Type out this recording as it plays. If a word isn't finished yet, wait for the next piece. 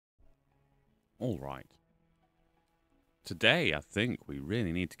All right. Today, I think we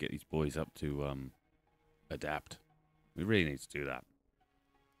really need to get these boys up to adapt. We really need to do that.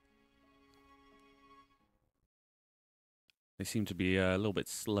 They seem to be a little bit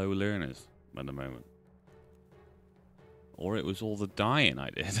slow learners at the moment. Or it was all the dying I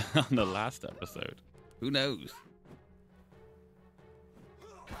did on the last episode. Who knows?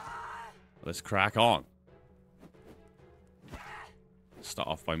 Let's crack on. Start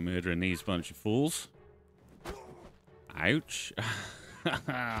off by murdering these bunch of fools. Ouch.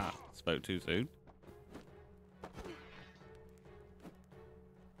 Spoke too soon.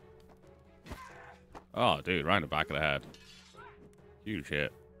 Oh, dude, right in the back of the head. Huge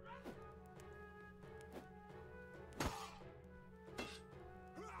hit.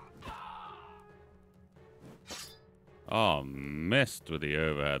 Oh, missed with the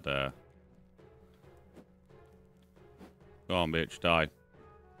overhead there. Go on, bitch, die.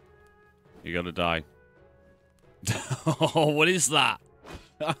 You gotta die. Oh, what is that?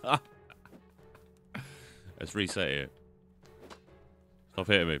 Let's reset it. Stop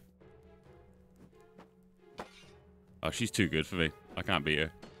hitting me. Oh, she's too good for me. I can't beat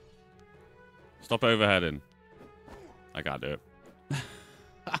her. Stop overheading. I can't do it.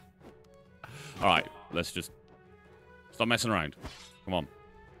 Alright, let's just stop messing around. Come on.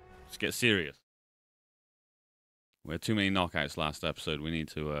 Let's get serious. We had too many knockouts last episode. We need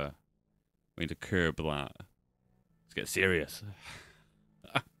to curb that. Let's get serious.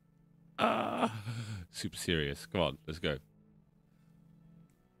 Super serious. Come on, let's go.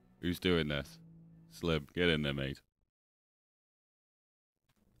 Who's doing this? Slim, get in there, mate.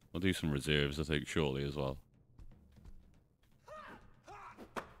 We'll do some reserves, I think, shortly as well.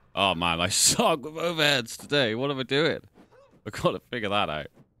 Oh, man, I suck with overheads today. What am I doing? I've got to figure that out.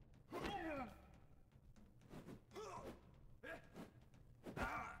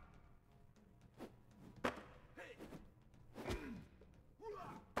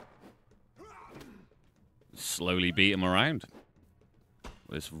 Slowly beat him around.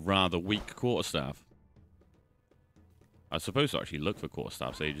 This rather weak quarterstaff. I was supposed to actually look for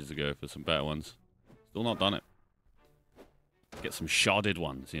quarterstaffs ages ago for some better ones. Still not done it. Get some shodded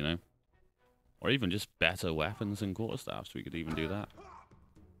ones, you know? Or even just better weapons than quarterstaffs. We could even do that.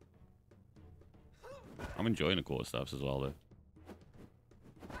 I'm enjoying the quarterstaffs as well, though.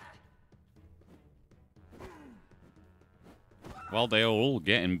 Well, they are all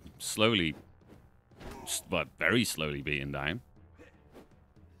getting slowly, but very slowly beaten down.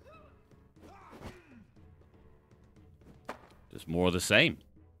 Just more of the same.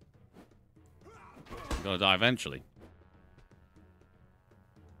 You gotta die eventually.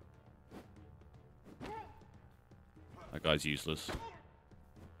 That guy's useless.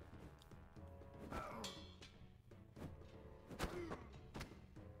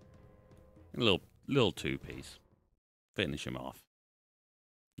 A little two-piece. Finish him off.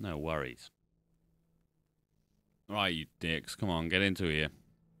 No worries. Right, you dicks. Come on, get into here.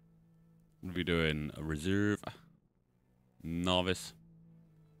 What are we doing? A reserve? Novice.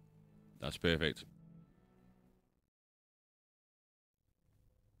 That's perfect.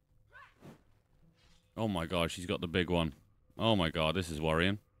 Oh my god, she's got the big one. Oh my god, this is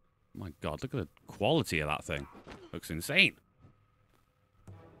worrying. Oh my god, look at the quality of that thing. Looks insane.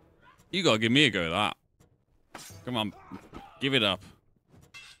 You gotta give me a go at that. Come on, give it up.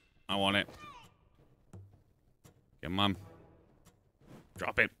 I want it. Come on.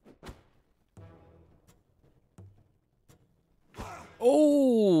 Drop it.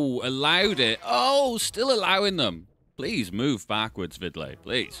 Oh, allowed it. Oh, still allowing them. Please move backwards, Vidle.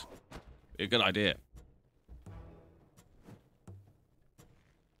 Please. Be a good idea.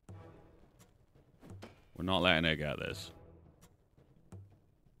 We're not letting her get this.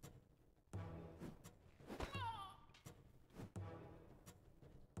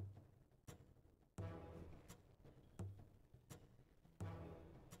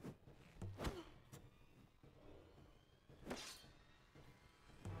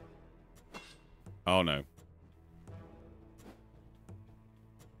 Oh no.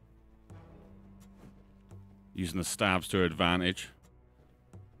 Using the stabs to her advantage.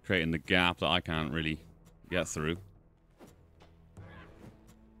 Creating the gap that I can't really get through.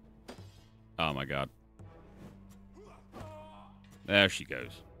 Oh my god. There she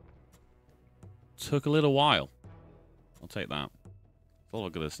goes. Took a little while. I'll take that. Oh,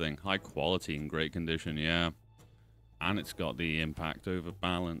 look at this thing. High quality and great condition, yeah. And it's got the impact over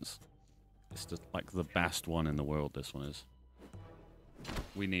balance. It's just like the best one in the world, this one is.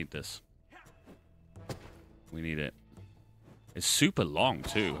 We need this. We need it. It's super long,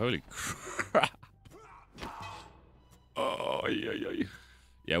 too. Holy crap. Oh, yeah.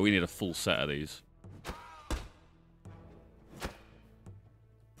 Yeah, we need a full set of these.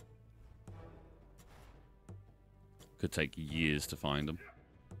 Could take years to find them.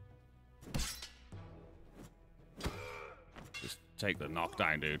 Just take the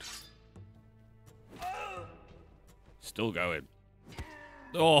knockdown, dude. Still going.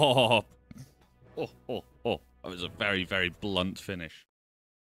 Oh! Oh, oh, oh. That was a very, very blunt finish.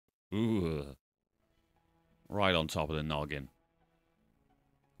 Ooh. Right on top of the noggin.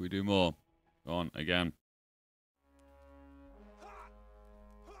 We do more. Go on, again.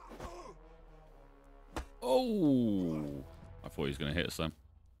 Oh! I thought he was going to hit us then.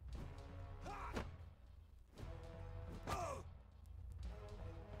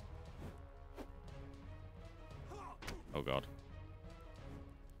 Oh, God.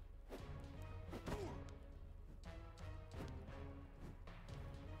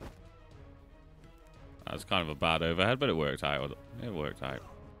 That's kind of a bad overhead, but it worked out. It worked out.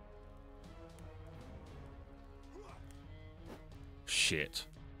 Shit.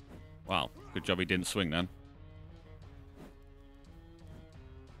 Wow. Good job he didn't swing then.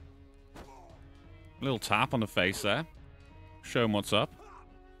 A little tap on the face there. Show him what's up.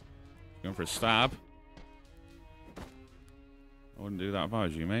 Going for a stab. I wouldn't do that if I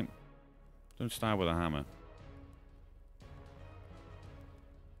was you, mate. Don't stab with a hammer.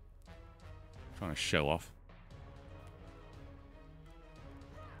 Trying to show off.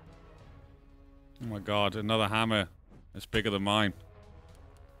 Oh my god, another hammer. It's bigger than mine.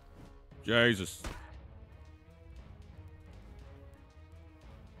 Jesus.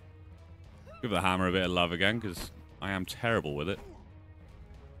 Give the hammer a bit of love again, because I am terrible with it.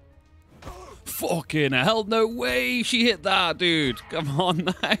 Fucking hell, no way she hit that, dude. Come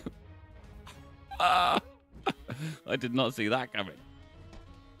on now. I did not see that coming.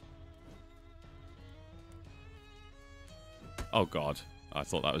 Oh god, I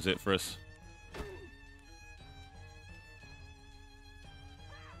thought that was it for us.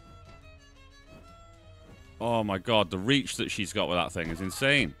 Oh my god, the reach that she's got with that thing is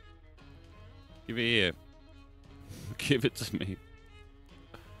insane. Give it here. Give it to me.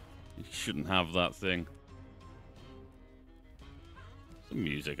 You shouldn't have that thing. The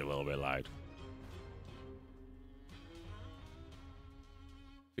music a little bit loud.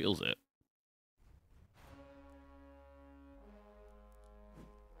 Feels it.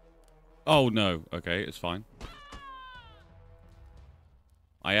 Oh no, okay, it's fine.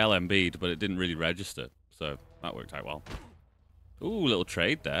 I LMB'd, but it didn't really register, so that worked out well. Ooh, little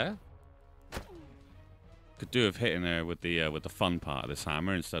trade there. Could do with hitting her with the fun part of this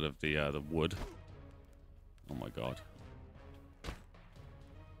hammer instead of the wood. Oh my god.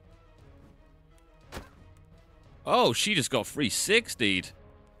 Oh, she just got 360'd.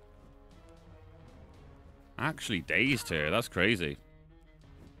 Actually dazed her. That's crazy.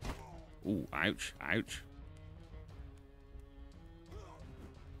 Ooh, ouch, ouch.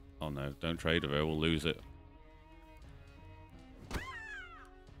 Oh no, don't trade with her. We'll lose it.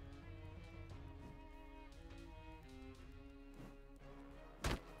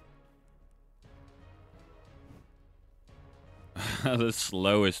 The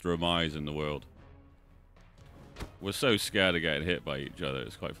slowest remise in the world. We're so scared of getting hit by each other.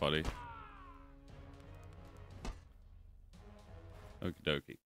 It's quite funny. Okie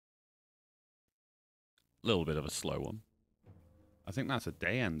dokie. Little bit of a slow one. I think that's a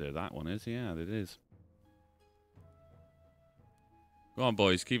day ender, that one is. Yeah, it is. Go on,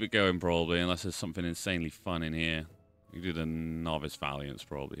 boys. Keep it going, probably, unless there's something insanely fun in here. You do the Novice Valiants,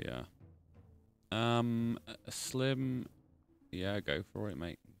 probably, yeah. A slim... Yeah, go for it,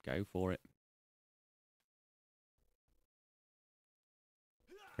 mate. Go for it.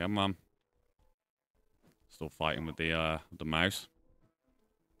 Come on. Still fighting with the mouse.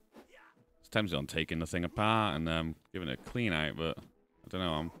 It's tempted on taking the thing apart and giving it a clean out, but I don't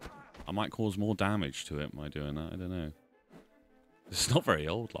know. I might cause more damage to it by doing that. I don't know. It's not very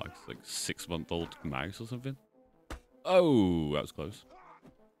old, like it's like 6-month-old mouse or something. Oh, that was close.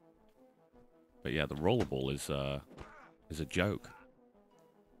 But yeah, the rollerball is a joke.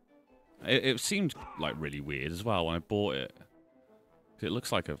 It seemed like really weird as well when I bought it. It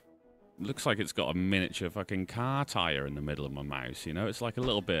looks like it's got a miniature fucking car tire in the middle of my mouse. You know, it's like a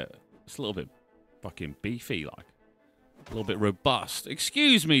little bit fucking beefy, like a little bit robust.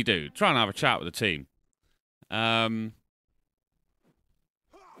 Excuse me, dude. Trying to have a chat with the team. I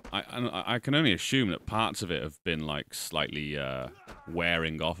can only assume that parts of it have been like slightly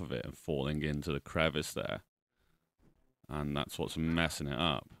wearing off of it and falling into the crevice there. And that's what's messing it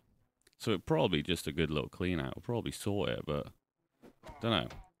up. So it probably just a good little clean out. We'll probably sort it, but don't know.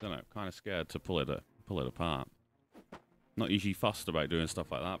 Kind of scared to pull it apart. Not usually fussed about doing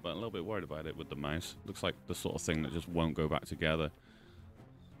stuff like that, but a little bit worried about it with the mouse. Looks like the sort of thing that just won't go back together.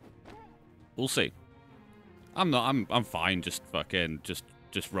 We'll see. I'm fine just fucking just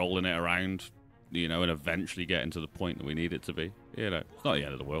rolling it around, you know, and eventually getting to the point that we need it to be. You know, it's not the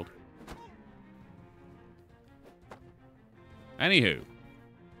end of the world. Anywho,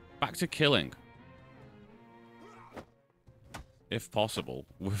 back to killing. If possible,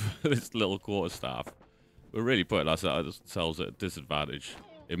 with this little quarterstaff, we're really putting ourselves at a disadvantage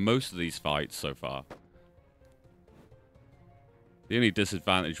in most of these fights so far. The only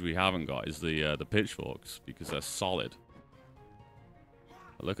disadvantage we haven't got is the pitchforks, because they're solid.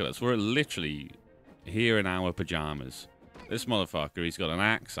 But look at us. We're literally here in our pajamas. This motherfucker, he's got an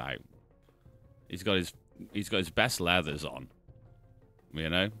axe out. He's got his best leathers on. You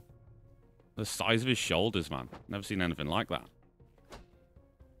know? The size of his shoulders, man. Never seen anything like that.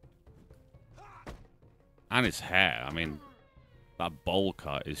 And his hair. I mean, that bowl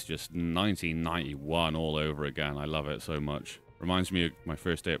cut is just 1991 all over again. I love it so much. Reminds me of my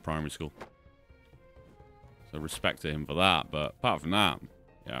first day at primary school. So respect to him for that. But apart from that,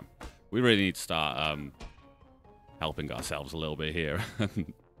 yeah. We really need to start helping ourselves a little bit here.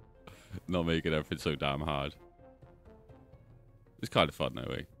 Not making everything so damn hard. It's kind of fun,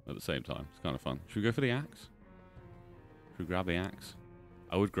 though, at the same time. It's kind of fun. Should we go for the axe? Should we grab the axe?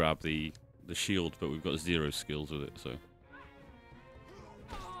 I would grab the shield, but we've got 0 skills with it, so.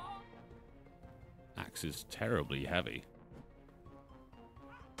 Axe is terribly heavy.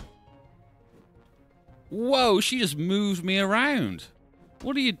 Whoa, she just moved me around.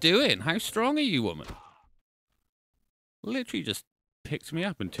 What are you doing? How strong are you, woman? Literally just picked me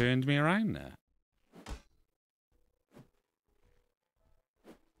up and turned me around there.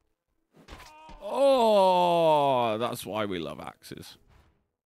 Oh, that's why we love axes.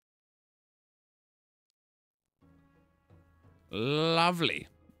 Lovely.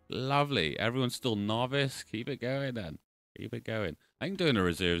 Lovely. Everyone's still novice. Keep it going, then. Keep it going. I think doing the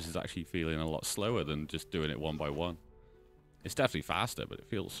reserves is actually feeling a lot slower than just doing it one by one. It's definitely faster, but it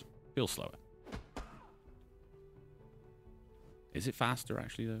feels slower. Is it faster,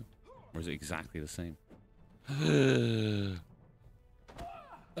 actually, though? Or is it exactly the same?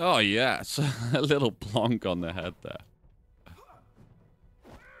 Oh, yes. A little plonk on the head there.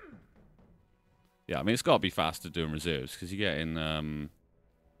 Yeah, I mean, it's got to be faster doing reserves, because you get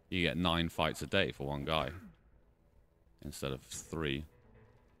 9 fights a day for one guy. Instead of 3.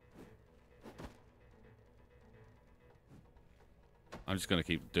 I'm just going to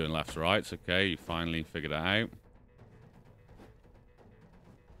keep doing left to rights. Okay, you finally figured it out.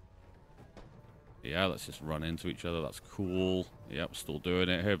 Yeah, let's just run into each other. That's cool. Yep, still doing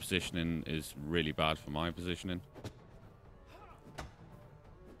it. Her positioning is really bad for my positioning.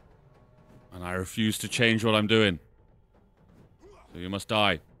 And I refuse to change what I'm doing. So you must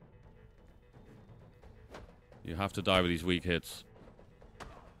die. You have to die with these weak hits.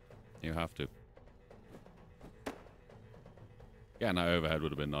 You have to. Getting that overhead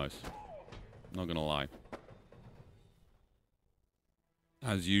would have been nice. Not gonna lie.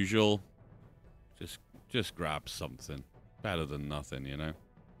 As usual, just grab something. Better than nothing, you know.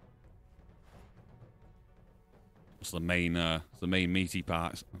 It's the main meaty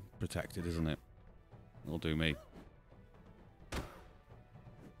part protected, isn't it? It'll do me.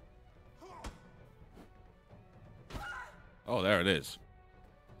 Oh, there it is.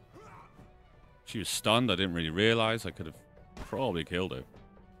 She was stunned. I didn't really realize. I could have probably killed her.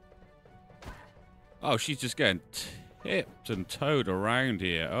 Oh, she's just getting tipped and towed around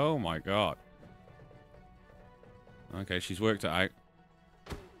here. Oh, my God. Okay, she's worked it out.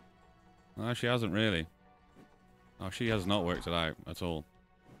 No, she hasn't really. Oh, she has not worked it out at all.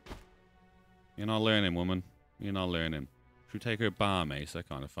 You're not learning, woman. You're not learning. Should we take her bar mace? They're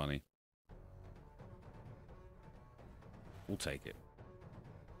kind of funny. We'll take it.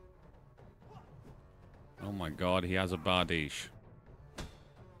 Oh my God, he has a bardiche.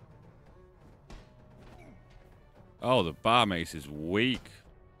 Oh, the bar mace is weak.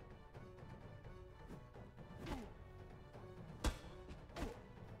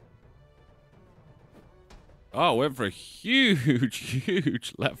 Oh, went for a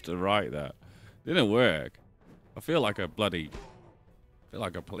huge left to right there. Didn't work. I feel like a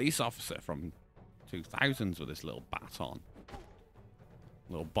police officer from 2000s with this little baton.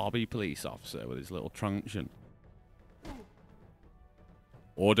 Little Bobby police officer with his little truncheon.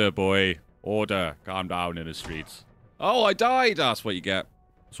 Order, boy. Order. Calm down in the streets. Oh, I died. That's what you get.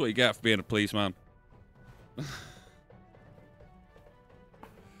 That's what you get for being a policeman.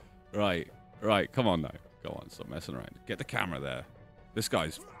 Right. Come on now. Go on. Stop messing around. Get the camera there. This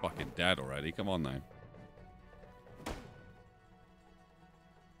guy's fucking dead already. Come on now.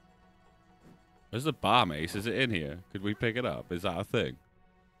 Where's the bar mace? Is it in here? Could we pick it up? Is that a thing?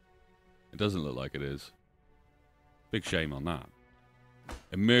 It doesn't look like it is. Big shame on that.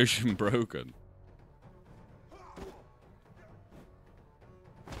 Immersion broken.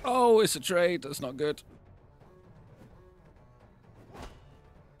 Oh, it's a trade. That's not good.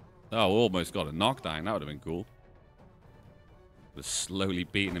 Oh, almost got a knockdown. That would have been cool. Just slowly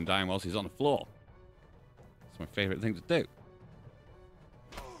beating him down whilst he's on the floor. It's my favourite thing to do.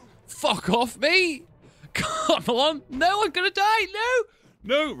 Fuck off me! Come on! No, I'm gonna die! No!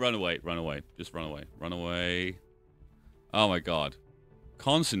 No! Run away, run away. Just run away. Run away. Oh my god.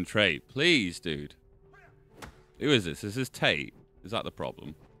 Concentrate, please, dude. Who is this? Is this Tate? Is that the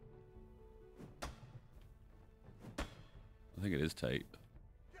problem? I think it is Tate.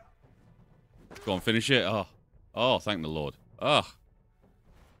 Go on, finish it. Oh. Oh, thank the Lord. Ugh.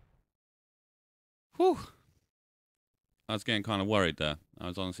 Whew. I was getting kind of worried there. I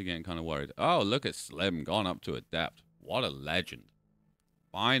was honestly getting kind of worried. Oh, look at Slim. Gone up to Adept. What a legend.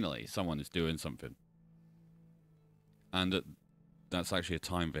 Finally, someone is doing something. And that's actually a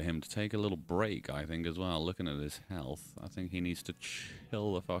time for him to take a little break, I think, as well. Looking at his health, I think he needs to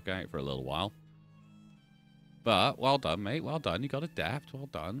chill the fuck out for a little while. But, well done, mate. Well done. You got Adept. Well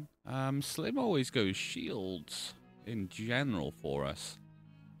done. Slim always goes shields in general for us.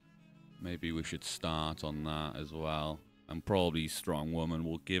 Maybe we should start on that as well. And probably Strong Woman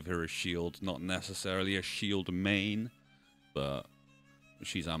will give her a shield. Not necessarily a shield main, but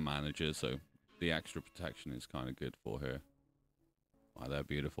she's our manager, so the extra protection is kind of good for her. Wow, they're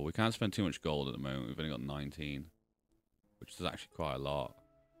beautiful. We can't spend too much gold at the moment. We've only got 19, which is actually quite a lot.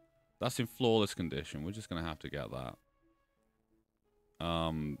 That's in flawless condition. We're just going to have to get that.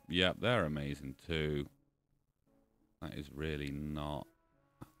 Yeah, they're amazing too. That is really not...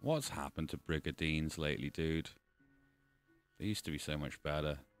 What's happened to Brigadines lately, dude? They used to be so much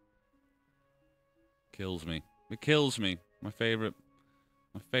better. Kills me. It kills me. My favorite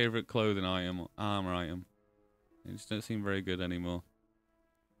clothing item, armor item. They just don't seem very good anymore.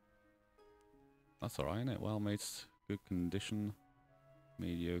 That's alright, isn't it? Well made, good condition.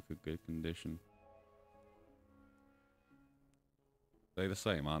 Mediocre, good condition. They're the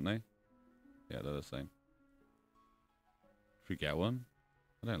same, aren't they? Yeah, they're the same. Should we get one?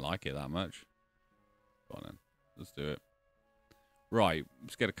 I don't like it that much. Go on then. Let's do it. Right,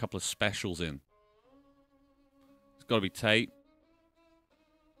 let's get a couple of specials in. It's got to be Tate.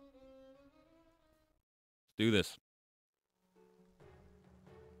 Let's do this.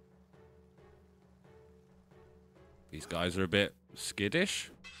 These guys are a bit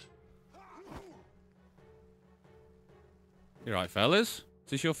skittish. You right, fellas?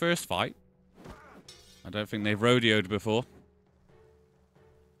 Is this your first fight? I don't think they've rodeoed before.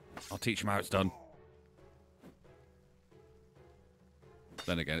 I'll teach them how it's done.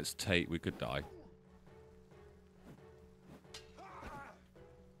 Then again, it's Tate. We could die.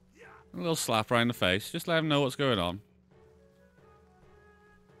 A little slap right in the face. Just let them know what's going on.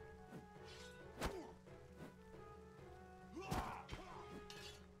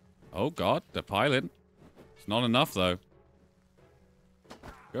 Oh, God. They're piling. It's not enough, though.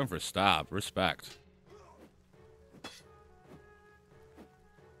 Going for a stab. Respect.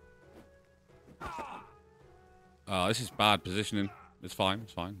 Oh, this is bad positioning. It's fine.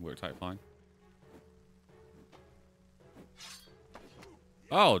 It's fine. Worked out fine.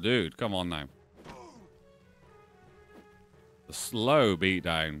 Oh, dude. Come on now. The slow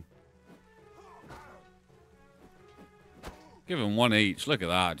beatdown. Give them one each. Look at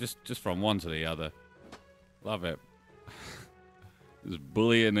that. Just from one to the other. Love it. Just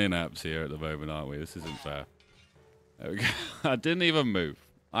bullying inapes here at the moment, aren't we? This isn't fair. There we go. I didn't even move.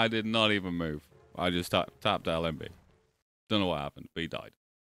 I did not even move. I just tapped LMB. Don't know what happened, but he died.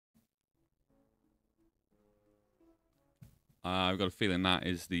 I've got a feeling that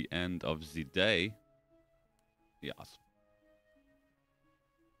is the end of the day. Yes.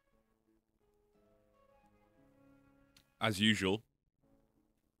 As usual,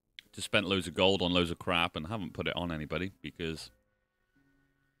 just spent loads of gold on loads of crap and haven't put it on anybody because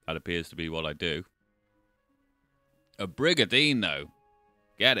that appears to be what I do. A Brigadine, though.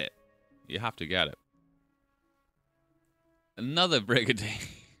 Get it. You have to get it. Another Brigadine.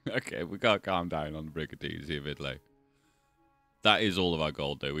 Okay, we gotta calm down on the Brigadines here, Vidle. That is all of our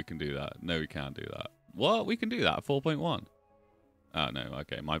gold, though. We can do that. No, we can't do that. What? We can do that. 4.1. Oh, no.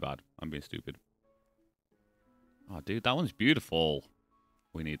 Okay, my bad. I'm being stupid. Oh, dude, that one's beautiful.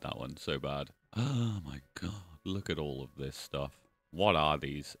 We need that one so bad. Oh, my God. Look at all of this stuff. What are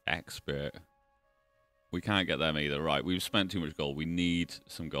these? Expert. We can't get them either. Right, we've spent too much gold. We need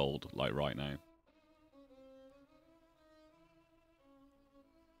some gold, like, right now.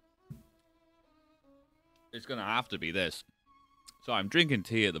 It's gonna have to be this. So I'm drinking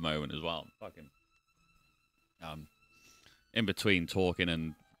tea at the moment as well. Fucking in between talking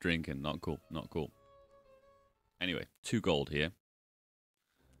and drinking. Not cool. Not cool. Anyway, 2 gold here.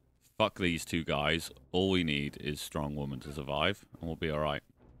 Fuck these 2 guys. All we need is strong woman to survive, and we'll be alright.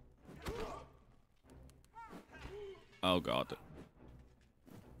 Oh god.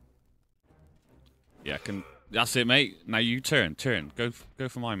 Yeah, that's it, mate. Now you turn. Go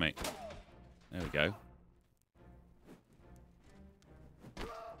for my mate. There we go.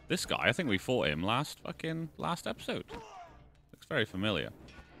 This guy, I think we fought him last episode. Looks very familiar.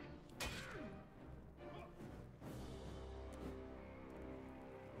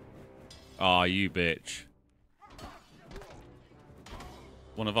 Aw, you bitch.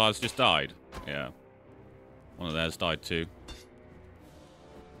 One of ours just died. Yeah. One of theirs died too.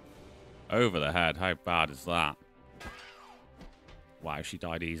 Over the head. How bad is that? Wow, she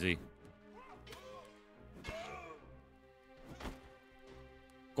died easy.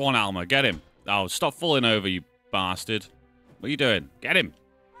 Go on, Alma. Get him. Oh, stop falling over, you bastard. What are you doing? Get him.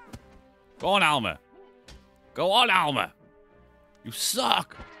 Go on, Alma. Go on, Alma. You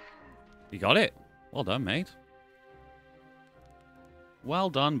suck. You got it. Well done, mate. Well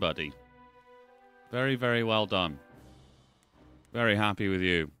done, buddy. Very, very well done. Very happy with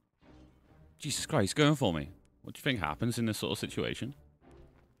you. Jesus Christ, he's going for me. What do you think happens in this sort of situation?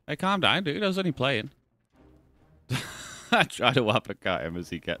 Hey, calm down, dude. I was only playing. I try to uppercut him as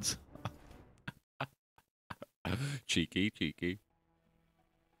he gets... cheeky.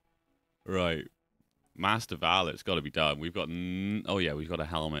 Right. Master Valor, it's got to be done. We've got... oh, yeah, we've got a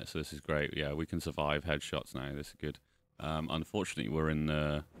helmet, so this is great. Yeah, we can survive headshots now. This is good. Unfortunately, we're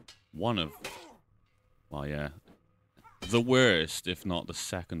in one of... well, yeah. The worst, if not the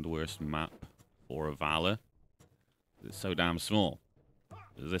second worst map for a Valor. It's so damn small.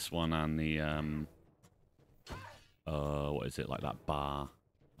 There's this one and the... what is it? Like that bar,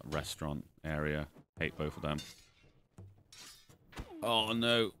 restaurant area. Hate both of them. Oh,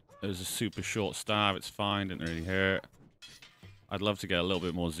 no. There's a super short stab. It's fine. Didn't really hurt. I'd love to get a little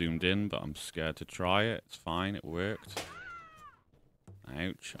bit more zoomed in, but I'm scared to try it. It's fine. It worked.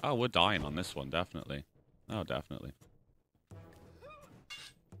 Ouch. Oh, we're dying on this one, definitely. Oh, definitely.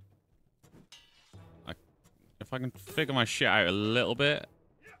 If I can figure my shit out a little bit,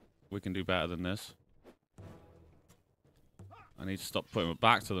 we can do better than this. I need to stop putting it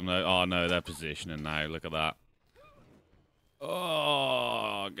back to them, though. Oh, no, they're positioning now. Look at that.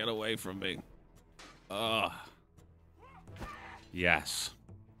 Oh, get away from me. Oh. Yes.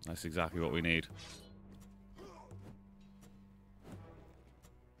 That's exactly what we need.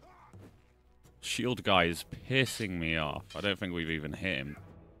 Shield guy is pissing me off. I don't think we've even hit him.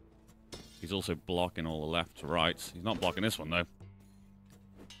 He's also blocking all the left to right. He's not blocking this one, though.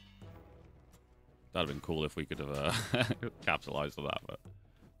 That'd have been cool if we could have capitalized on that, but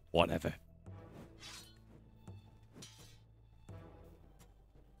whatever.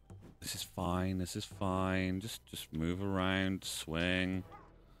 This is fine. This is fine. Just move around, swing.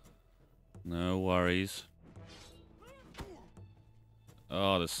 No worries.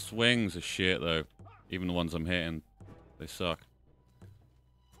 Oh, the swings are shit, though. Even the ones I'm hitting, they suck.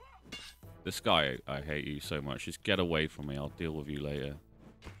 This guy, I hate you so much. Just get away from me. I'll deal with you later.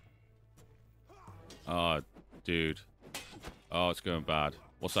 Oh, dude. Oh, it's going bad.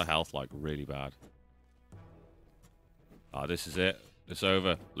 What's our health like? Really bad. Oh, this is it. It's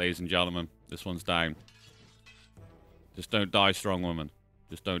over, ladies and gentlemen. This one's down. Just don't die, strong woman.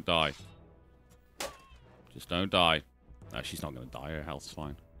 Just don't die. Just don't die. No, she's not going to die. Her health's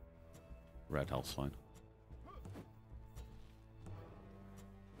fine. Red health's fine.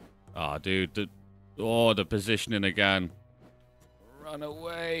 Ah, dude. The positioning again. Run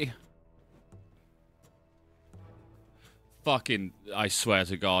away. Fucking, I swear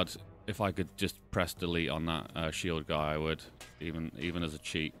to God, if I could just press delete on that shield guy, I would. Even as a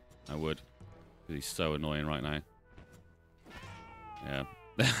cheat, I would. Because he's so annoying right now. Yeah.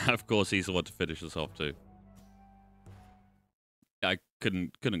 Of course, he's the one to finish us off too. I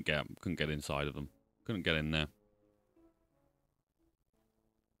couldn't get inside of them. Couldn't get in there.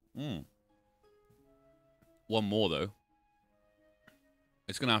 One more though.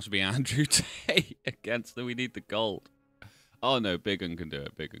 It's gonna have to be Andrew Tate against them. We need the gold. Oh no, Big Un can do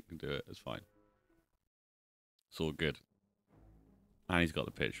it. Big Un can do it. It's fine. It's all good. And he's got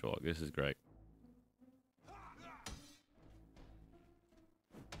the pitchfork. This is great.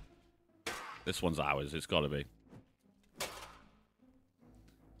 This one's ours. It's got to be.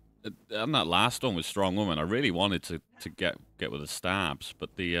 And that last one was Strong Woman. I really wanted to get with the stabs,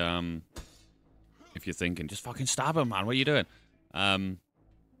 but the if you're thinking, just fucking stab him, man. What are you doing?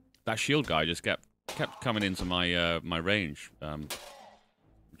 That shield guy just kept kept coming into my my range,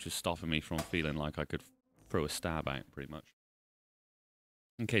 which is stopping me from feeling like I could throw a stab out, pretty much.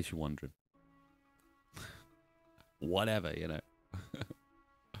 In case you're wondering. Whatever, you know.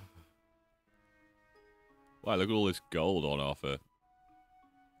 Wow, look at all this gold on offer.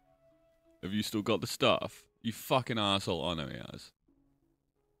 Have you still got the stuff? You fucking asshole. Oh, no, he has.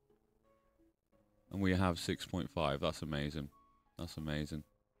 And we have 6.5. That's amazing. That's amazing.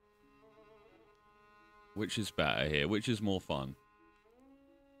 Which is better here? Which is more fun?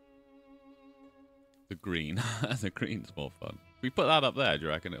 The green. The green's more fun. If we put that up there, do you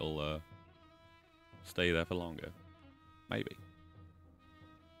reckon it'll stay there for longer? Maybe.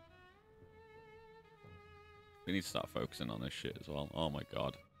 We need to start focusing on this shit as well. Oh my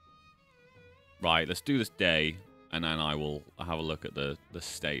god. Right, let's do this day, and then I will have a look at the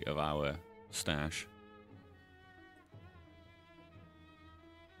state of our stash.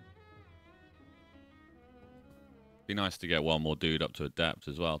 Be nice to get one more dude up to adept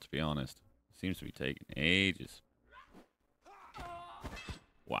as well, to be honest. Seems to be taking ages.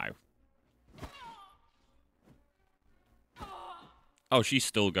 Wow. Oh, she's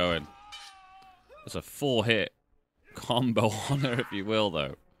still going. There's a 4-hit combo on her, if you will,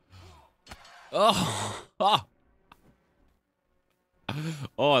 though. Oh! Ah!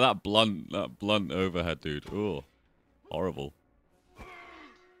 Oh, that blunt overhead, dude. Oh, horrible.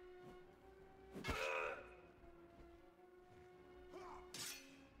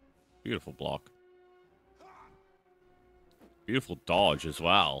 Beautiful block. Beautiful dodge as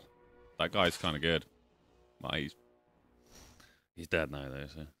well. That guy's kind of good. Well, he's dead now, though,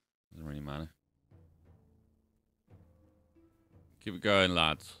 so doesn't really matter. Keep it going,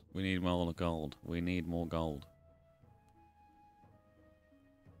 lads. We need more gold. We need more gold.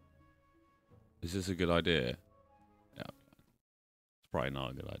 Is this a good idea? Yeah. It's probably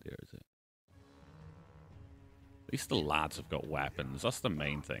not a good idea, is it? At least the lads have got weapons. That's the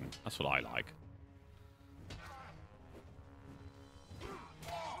main thing. That's what I like.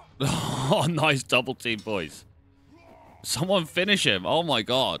 Oh, nice double team, boys. Someone finish him. Oh, my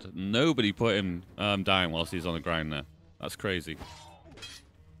God. Nobody put him down whilst he's on the ground there. That's crazy.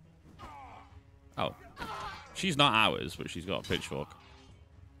 Oh. She's not ours, but she's got a pitchfork.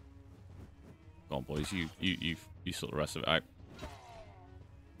 Go on, boys. You sort the rest of it out.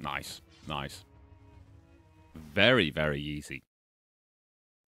 Nice. Nice. Very, very easy.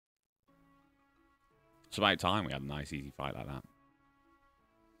 It's about time we had a nice, easy fight like that.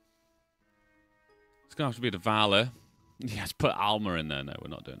 It's going to have to be the Valor. Yes, put Alma in there. No, we're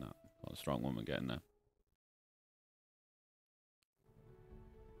not doing that. Not a strong woman getting there.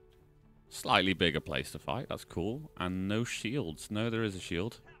 Slightly bigger place to fight. That's cool. And no shields. No, there is a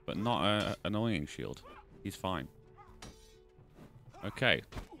shield. But not an annoying shield. He's fine. Okay.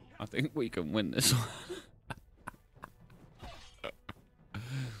 I think we can win this one.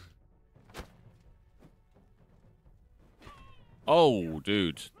 Oh,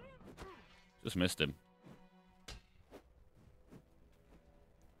 dude. Just missed him.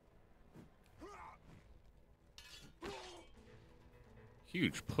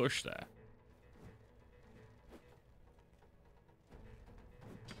 Huge push there.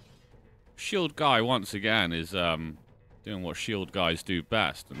 Shield guy, once again, is doing what shield guys do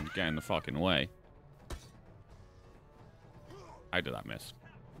best and getting the fucking way. How did that miss?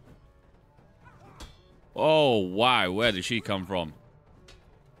 Oh, wow. Where did she come from?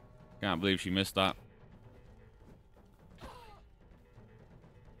 Can't believe she missed that.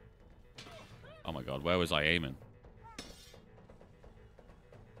 Oh my god, where was I aiming?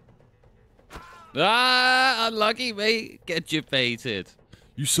 Ah, unlucky, mate. Get you baited.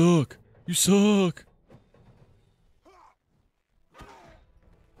 You suck. You suck.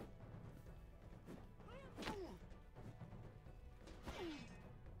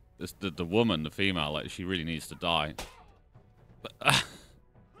 The woman, the female, like, she really needs to die.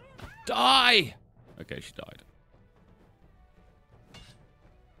 Die! Okay, she died.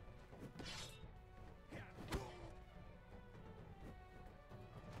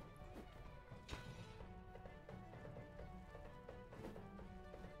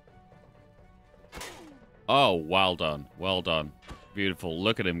 Oh, well done. Well done. Beautiful.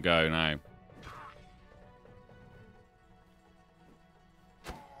 Look at him go now.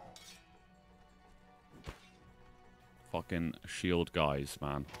 Fucking shield guys,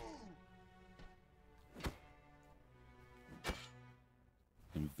 man.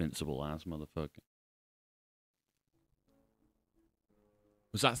 Invincible ass motherfucker.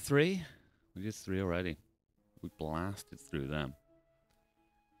 Was that 3? We did 3 already. We blasted through them.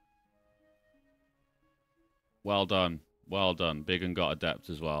 Well done. Well done. Big and got adept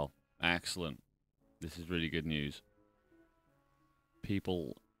as well. Excellent. This is really good news.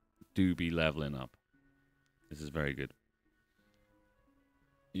 People do be leveling up. This is very good.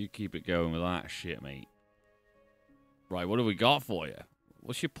 You keep it going with that shit, mate. Right, what do we got for you?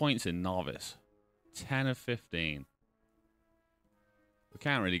 What's your points in Novice? 10 of 15. We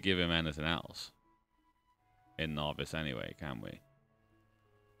can't really give him anything else in Novice anyway, can we?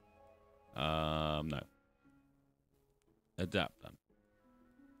 No. Adept then.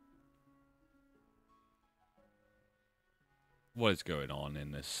 What is going on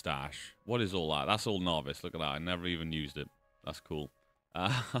in this stash? What is all that? That's all Novice. Look at that. I never even used it. That's cool.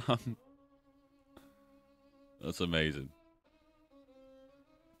 That's amazing.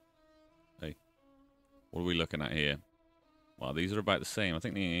 Hey, what are we looking at here? Well, these are about the same. I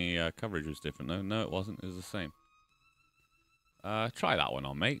think the coverage was different. No, it wasn't. It was the same. Try that one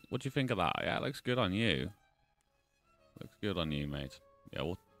on, mate. What do you think of that? Yeah, it looks good on you. Looks good on you, mate.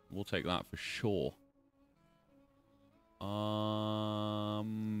 Yeah, we'll take that for sure. You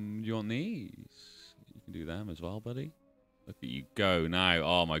want these? You can do them as well, buddy. Look at you go now.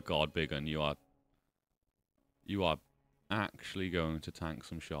 Oh my God, Big Un, you are actually going to tank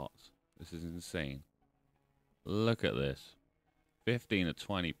some shots. This is insane. Look at this. 15 to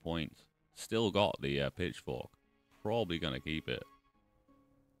 20 points. Still got the pitchfork. Probably going to keep it.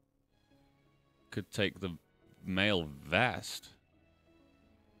 Could take the male vest.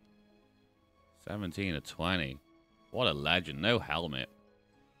 17 to 20. What a legend. No helmet.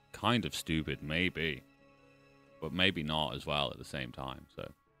 Kind of stupid, maybe. But maybe not as well at the same time.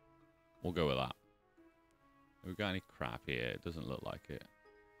 So we'll go with that. Have we got any crap here? It doesn't look like it.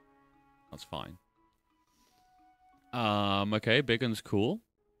 That's fine. Okay, Big Un's cool.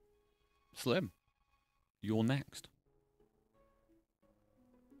 Slim, you're next.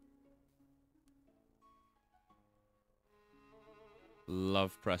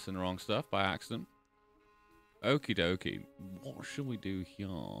 Love pressing the wrong stuff by accident. Okie dokie. What should we do here?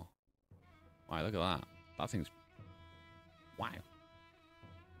 Wow, look at that. That thing's... Wow.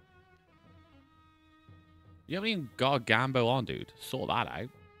 You haven't even got a Gambo on, dude. Sort that out.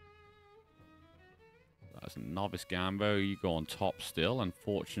 That's a novice Gambo. You go on top still.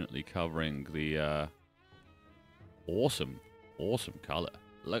 Unfortunately covering the awesome color.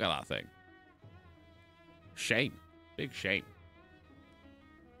 Look at that thing. Shame. Big shame.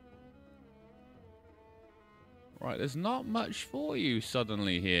 Right, there's not much for you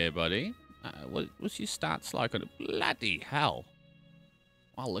suddenly here, buddy. What's your stats like on it? Bloody hell.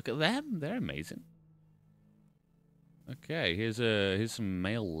 Wow, look at them. They're amazing. Okay, here's some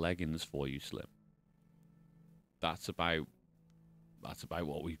male leggings for you, Slim. That's about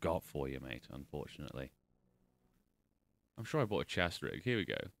what we've got for you, mate, unfortunately. I'm sure I bought a chest rig. Here we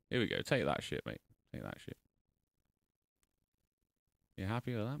go. Here we go. Take that shit, mate. Take that shit. You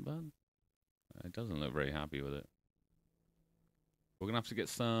happy with that, bud? It doesn't look very happy with it. We're gonna have to get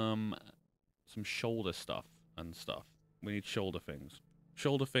some shoulder stuff and stuff. We need shoulder things.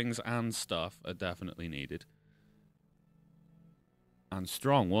 Shoulder things and stuff are definitely needed. And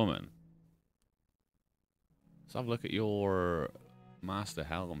strong woman. Let's have a look at your master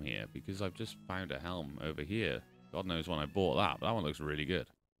helm here, because I've just found a helm over here. God knows when I bought that, but that one looks really good.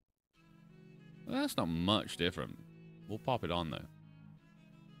 Well, that's not much different. We'll pop it on though.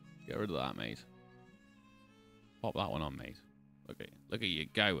 Get rid of that, mate. Pop that one on, mate. Look at you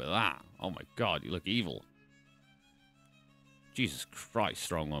go with that. Oh my God, you look evil. Jesus Christ,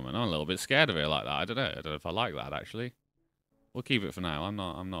 strong woman. I'm a little bit scared of it like that. I don't know if I like that actually. We'll keep it for now. I'm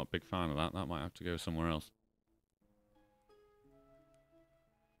not a big fan of that. That might have to go somewhere else.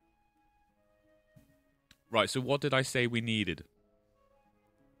 Right, so what did I say we needed?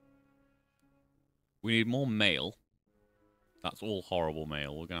 We need more mail. That's all horrible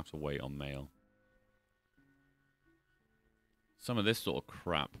mail. We're going to have to wait on mail. Some of this sort of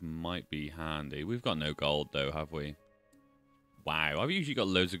crap might be handy. We've got no gold, though, have we? Wow, I've usually got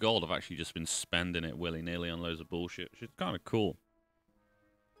loads of gold. I've actually just been spending it willy-nilly on loads of bullshit, which is kind of cool.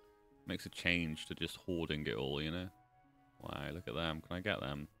 Makes a change to just hoarding it all, you know? Wow, look at them. Can I get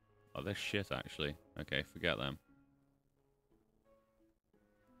them? Oh, they're shit, actually. Okay, forget them.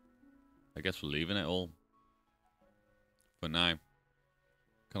 I guess we're leaving it all. For now.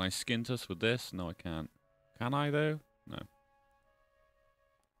 Can I skint us with this? No, I can't. Can I, though? No.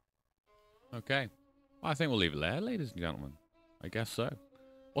 Okay. Well, I think we'll leave it there, ladies and gentlemen. I guess so.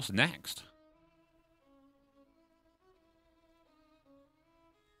 What's next?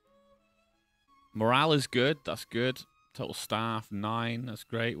 Morale is good. That's good. Total staff, 9. That's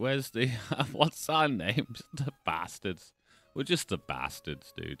great. Where's the... what's our names? The bastards. We're just the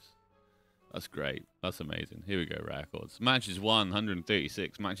bastards, dudes. That's great. That's amazing. Here we go, records. Matches won,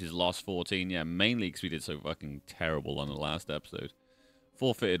 136. Matches lost, 14. Yeah, mainly because we did so fucking terrible on the last episode.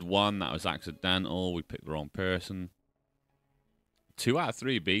 Forfeited 1. That was accidental. We picked the wrong person. 2 out of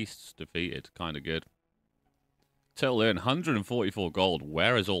 3 beasts defeated. Kind of good. Total earn 144 gold.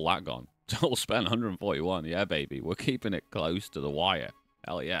 Where has all that gone? Total spent 141. Yeah, baby. We're keeping it close to the wire.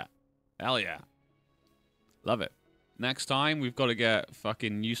 Hell yeah. Hell yeah. Love it. Next time, we've got to get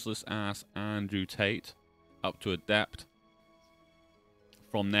fucking useless ass Andrew Tate up to Adept.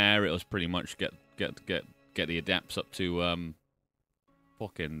 From there, it was pretty much get the Adepts up to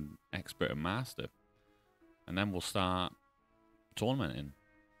fucking Expert and Master. And then we'll start tournamenting.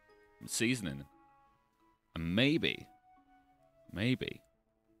 Seasoning. And maybe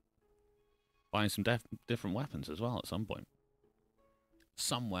buying some different weapons as well at some point.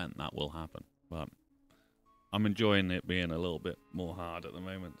 Somewhere that will happen. But I'm enjoying it being a little bit more hard at the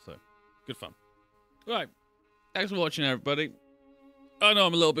moment, so good fun. Right, thanks for watching, everybody. I know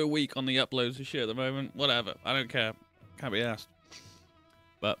I'm a little bit weak on the uploads and shit at the moment. Whatever, I don't care. Can't be asked.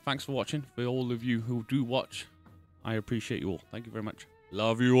 But thanks for watching. For all of you who do watch, I appreciate you all. Thank you very much.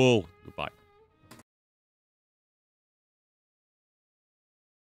 Love you all. Goodbye.